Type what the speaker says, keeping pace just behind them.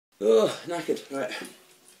Oh, knackered. Right.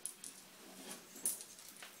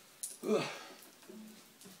 Oh.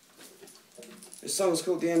 This song's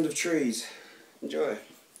called The End of Trees. Enjoy.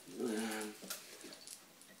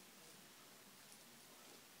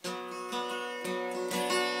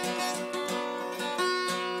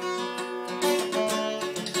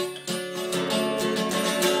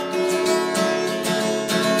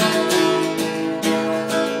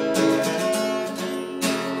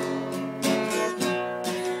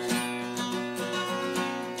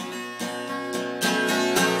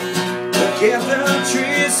 Look at the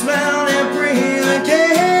trees, smile and breathe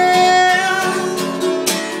again.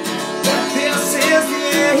 Like this is the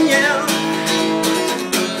end.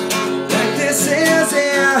 Like this is the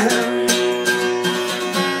end.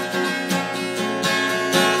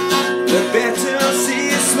 Look back to see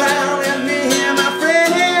you smile at me, my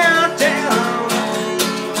friend, down.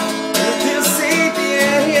 Like this ain't the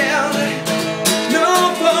end. No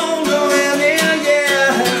phone, no end, yeah.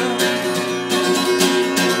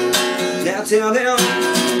 Now tell them,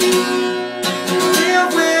 yeah,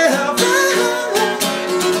 we'll ride.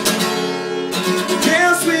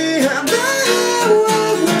 Yes, we have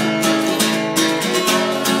love.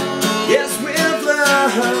 Yes, we'll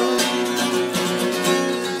love.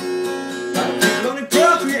 I'm gonna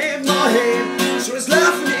procreate my head, so it's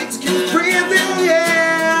laughing to keep breathing,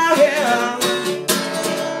 yeah.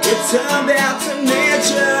 It turned out to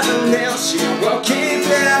nature, and now she will keep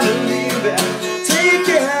it and leave it. Take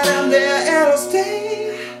it out of there and it'll stay.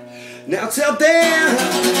 Now tell them,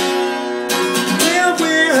 yeah,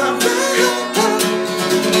 we're love.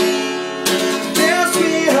 Yes,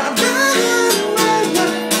 we are love.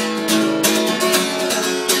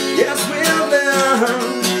 Yes, we're love.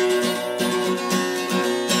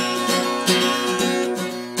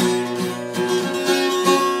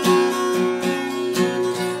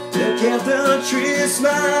 Look at the trees,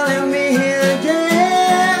 smile at me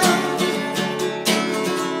again.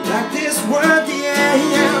 Like this world, yeah.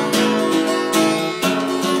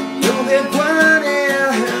 Know that one,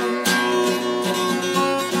 yeah.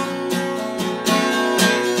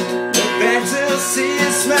 Look back to see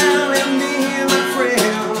you smile at me, my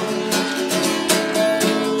friend.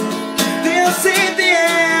 They'll say the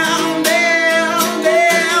end,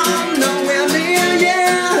 nowhere near,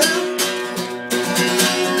 yeah.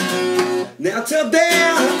 Now tell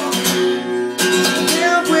them,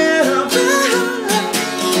 yeah, we're love.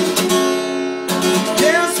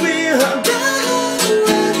 Yes, we are love.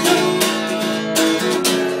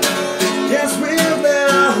 Yes, we're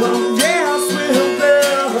love. Yes, we're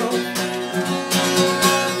love.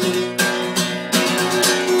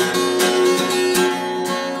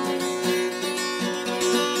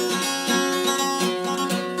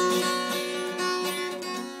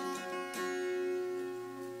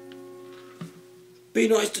 Be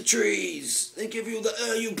nice to trees. They give you the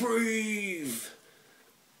air you breathe.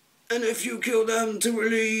 And if you kill them to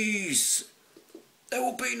release, there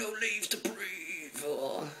will be no leaves to breathe.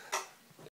 Oh.